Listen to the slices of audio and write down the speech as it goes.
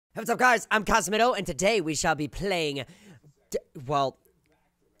Hey, what's up, guys? I'm Cosmitto, and today we shall be playing. Hold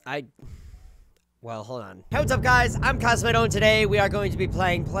on. Hey, what's up, guys? I'm Cosmitto, and today we are going to be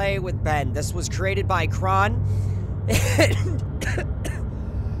playing Play with Ben. This was created by Kron.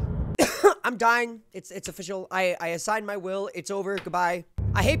 I'm dying. It's official. I assigned my will. It's over. Goodbye.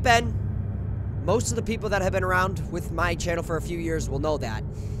 I hate Ben. Most of the people that have been around with my channel for a few years will know that.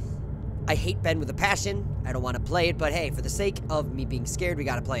 I hate Ben with a passion. I don't want to play it, but hey, for the sake of me being scared, we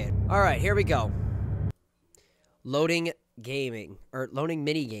gotta play it. Alright, here we go. Loading gaming. Or loading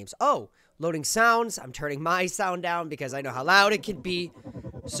mini games. Oh, loading sounds. I'm turning my sound down because I know how loud it can be.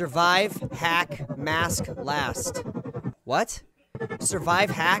 Survive, hack, mask, last. What?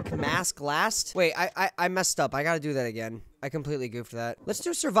 Survive, hack, mask, last? Wait, I messed up. I gotta do that again. I completely goofed that. Let's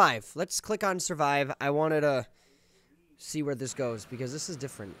do survive. Let's click on survive. I wanted to see where this goes because this is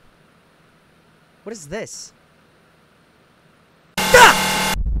different. What is this?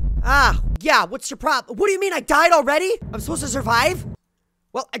 Yeah, what's your problem? What do you mean I died already? I'm supposed to survive?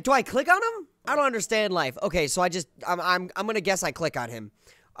 Well, do I click on him? I don't understand life. Okay, so I'm gonna guess I click on him.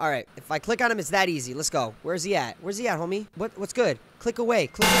 All right, if I click on him, it's that easy. Let's go. Where's he at? Where's he at, homie? What's good? Click away.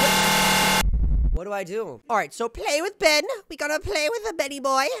 Click away. What do I do? All right, so play with Ben. We gotta play with the Benny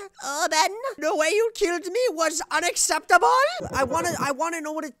boy. Oh, Ben, the way you killed me was unacceptable. I wanna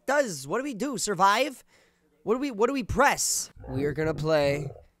know what it does. What do we do? Survive? What do we press? We are gonna play.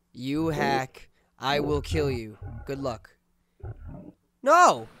 You hack. I will kill you. Good luck.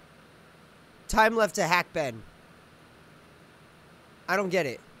 No. Time left to hack Ben. I don't get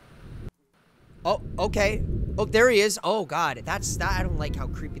it. Oh, okay. Oh, there he is. Oh, God. I don't like how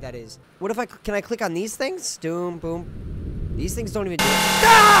creepy that is. What if can I click on these things? Doom, boom. These things don't even do it.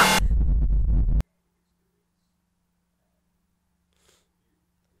 Ah!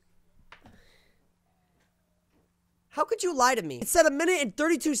 How could you lie to me? It said 1 minute and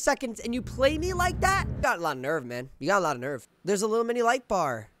 32 seconds and you play me like that? You got a lot of nerve, man. You got a lot of nerve. There's a little mini light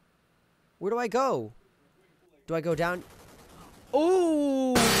bar. Where do I go? Do I go down?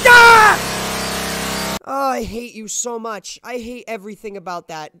 Oh! Ah! Oh, I hate you so much. I hate everything about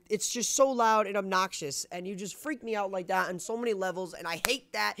that. It's just so loud and obnoxious, and you just freak me out like that on so many levels, and I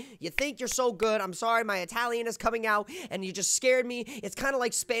hate that. You think you're so good. I'm sorry, my Italian is coming out, and you just scared me. It's kind of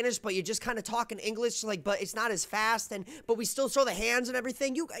like Spanish, but you just kind of talk in English, like, but it's not as fast, but we still show the hands and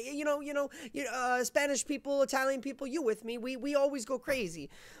everything. You know, Spanish people, Italian people, you with me. We always go crazy.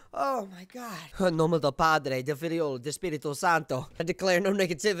 Oh, my God. In nome del Padre, del Figlio, del Spirito Santo. I declare no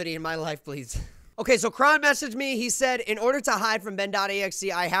negativity in my life, please. Okay, so Kron messaged me. He said, in order to hide from ben.exe,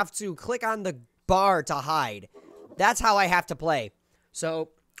 I have to click on the bar to hide. That's how I have to play. So,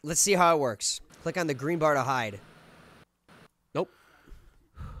 let's see how it works. Click on the green bar to hide. Nope.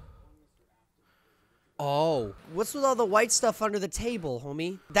 Oh. What's with all the white stuff under the table,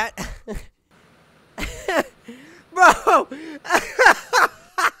 homie? That... Bro!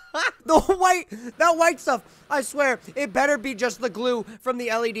 That white stuff, I swear, it better be just the glue from the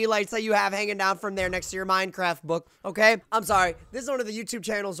LED lights that you have hanging down from there next to your Minecraft book, okay? I'm sorry, this is one of the YouTube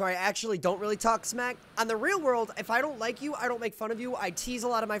channels where I actually don't really talk smack. On the real world, if I don't like you, I don't make fun of you. I tease a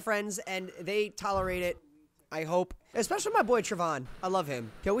lot of my friends, and they tolerate it, I hope. Especially my boy Trevon. I love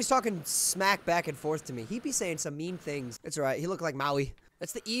him. He always talking smack back and forth to me. He be saying some mean things. It's alright, he look like Maui.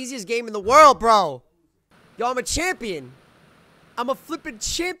 That's the easiest game in the world, bro! Yo, I'm a champion! I'm a flippin'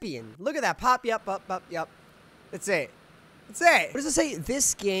 champion. Look at that. Pop, yep, up, yep. That's it. That's it. What does it say?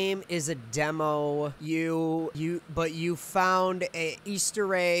 This game is a demo. But you found a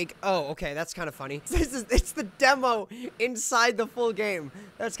Easter egg. Oh, okay. That's kind of funny. It's the demo inside the full game.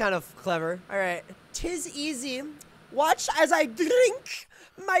 That's kind of clever. All right. 'Tis easy. Watch as I drink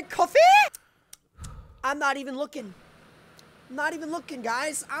my coffee. I'm not even looking. Not even looking,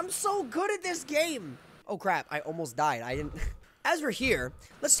 guys. I'm so good at this game. Oh, crap. I almost died. I didn't... As we're here,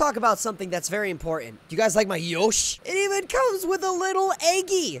 let's talk about something that's very important. Do you guys like my Yosh? It even comes with a little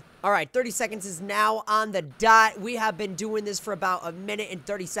eggie. All right, 30 seconds is now on the dot. We have been doing this for about 1 minute and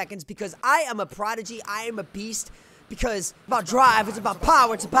 30 seconds because I am a prodigy. I am a beast because it's about drive. It's about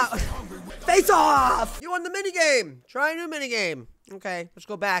power. It's about face off. You won the minigame. Try a new minigame. Okay, let's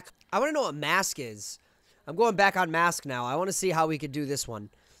go back. I want to know what mask is. I'm going back on mask now. I want to see how we could do this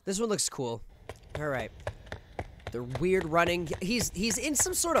one. This one looks cool. All right. The weird running. He's in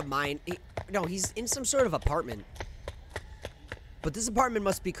some sort of mine. He's in some sort of apartment. But this apartment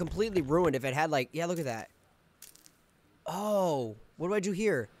must be completely ruined if it had like, yeah, look at that. Oh, what do I do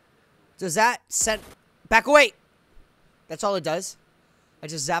here? Does that send back away? That's all it does. I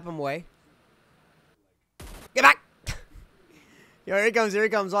just zap him away. Get back. Yo, here he comes. Here he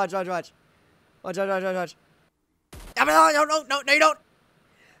comes. Watch. Watch. No, you don't.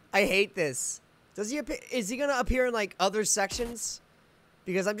 I hate this. Does he is he gonna appear in like other sections?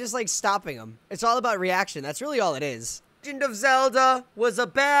 Because I'm just like stopping him. It's all about reaction. That's really all it is. Legend of Zelda was a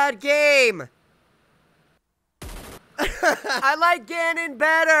bad game. I like Ganon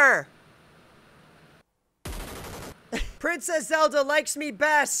better. Princess Zelda likes me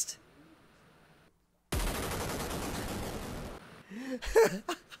best.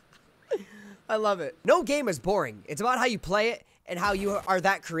 I love it. No game is boring. It's about how you play it and how you are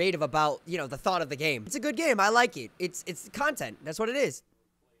that creative about, you know, the thought of the game. It's a good game. I like it. It's content. That's what it is.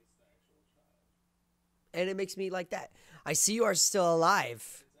 And it makes me like that. I see you are still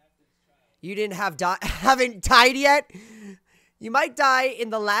alive. You didn't haven't died yet? You might die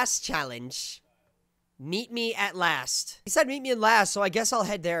in the last challenge. Meet me at last. He said meet me in last, so I guess I'll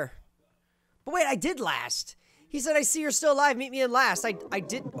head there. But wait, I did last. He said I see you're still alive, meet me in last. I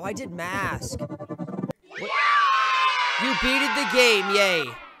did mask. What? You beated the game, yay.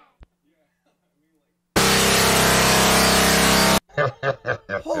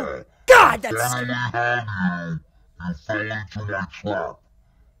 Oh God, that's scary. You fell into my trap.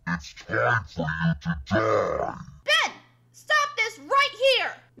 It's time for you to die. Ben! Stop this right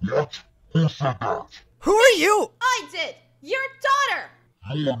here! What? Who said that? Who are you? I did! Your daughter!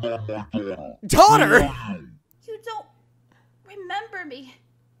 You're not my daughter. Daughter? Who are you? You don't remember me.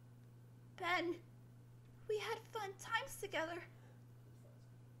 Ben, we had fun times together.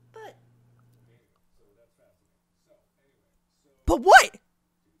 But what?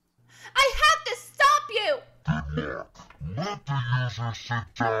 I have to stop you! Good luck. Let the user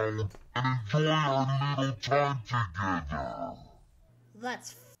sit down and enjoy our little time together.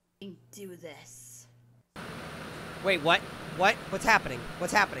 Let's f***ing do this. Wait, what? What? What's happening?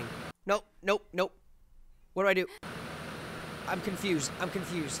 What's happening? Nope, nope, nope. What do I do? I'm confused. I'm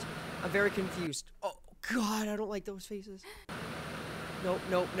confused. I'm very confused. Oh, God, I don't like those faces. Nope,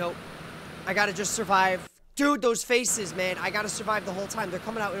 nope, nope. I gotta just survive. Dude, those faces, man. I gotta survive the whole time. They're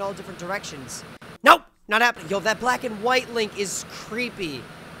coming out in all different directions. Nope, not happening. Yo, that black and white Link is creepy.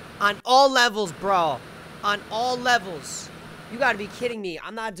 On all levels, bro. On all levels. You gotta be kidding me.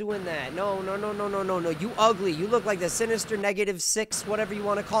 I'm not doing that. No, no, no, no, no, no, no. You ugly. You look like the sinister -6, whatever you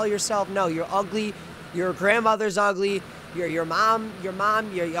want to call yourself. No, you're ugly. Your grandmother's ugly. Your mom, your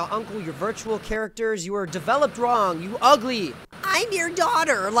uncle, your virtual characters. You were developed wrong. You ugly. I'm your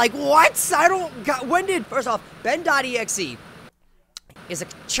daughter. Like, what? I don't... God, when did... First off, ben.exe is a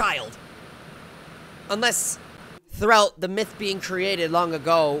child. Unless, throughout the myth being created long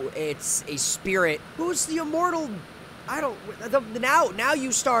ago, it's a spirit. Who's the immortal... I don't... Now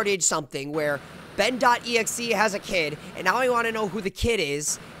you started something where ben.exe has a kid, and now I want to know who the kid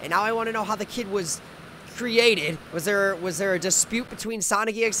is, and now I want to know how the kid was created. Was there a dispute between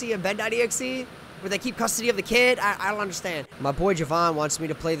Sonic.exe and ben.exe? Where they keep custody of the kid? I don't understand. My boy Javon wants me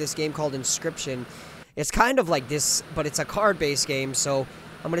to play this game called Inscription. It's kind of like this, but it's a card-based game, so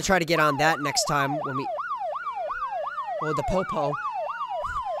I'm gonna try to get on that next time when we... Oh, the Popo.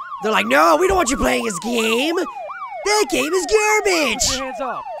 They're like, no, we don't want you playing his game! That game is garbage! Put your hands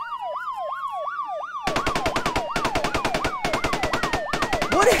up.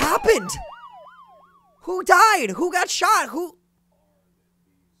 What happened? Who died? Who got shot? Who...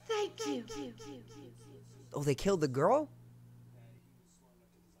 Thank you. Oh, they killed the girl?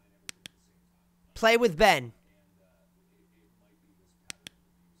 Play with Ben.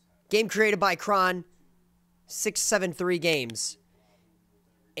 Game created by Kron. 673 Games.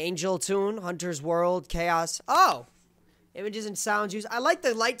 Angel Tune, Hunter's World, Chaos. Oh! Images and sounds used. I like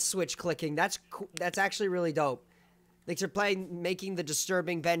the light switch clicking. That's cool. That's actually really dope. Thanks for playing, making the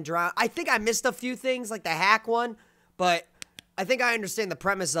disturbing Ben drown. I think I missed a few things, like the hack one, but I think I understand the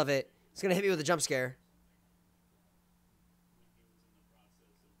premise of it. It's gonna hit me with a jump scare.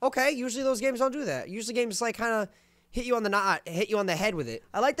 Okay, usually those games don't do that. Usually games like kind of hit you on the head with it.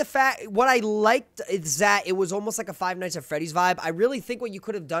 I like the fact, what I liked is that it was almost like a Five Nights at Freddy's vibe. I really think what you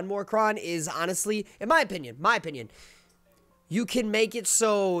could have done more, Kron, is honestly, in my opinion, you can make it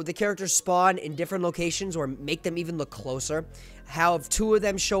so the characters spawn in different locations or make them even look closer. Have two of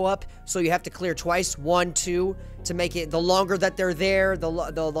them show up, so you have to clear twice, 1, 2, to make it, the longer that they're there,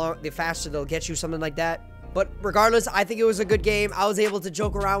 the faster they'll get you, something like that. But regardless, I think it was a good game. I was able to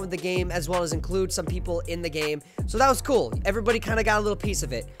joke around with the game as well as include some people in the game. So that was cool. Everybody kind of got a little piece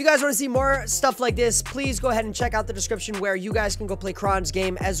of it. If you guys want to see more stuff like this, please go ahead and check out the description where you guys can go play Kron's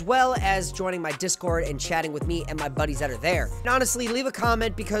game, as well as joining my Discord and chatting with me and my buddies that are there. And honestly, leave a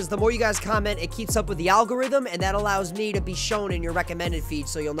comment, because the more you guys comment, it keeps up with the algorithm, and that allows me to be shown in your recommended feed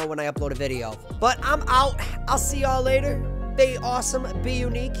so you'll know when I upload a video. But I'm out. I'll see y'all later. Be awesome, be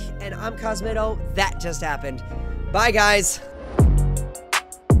unique, and I'm Cosmitto. That just happened. Bye, guys.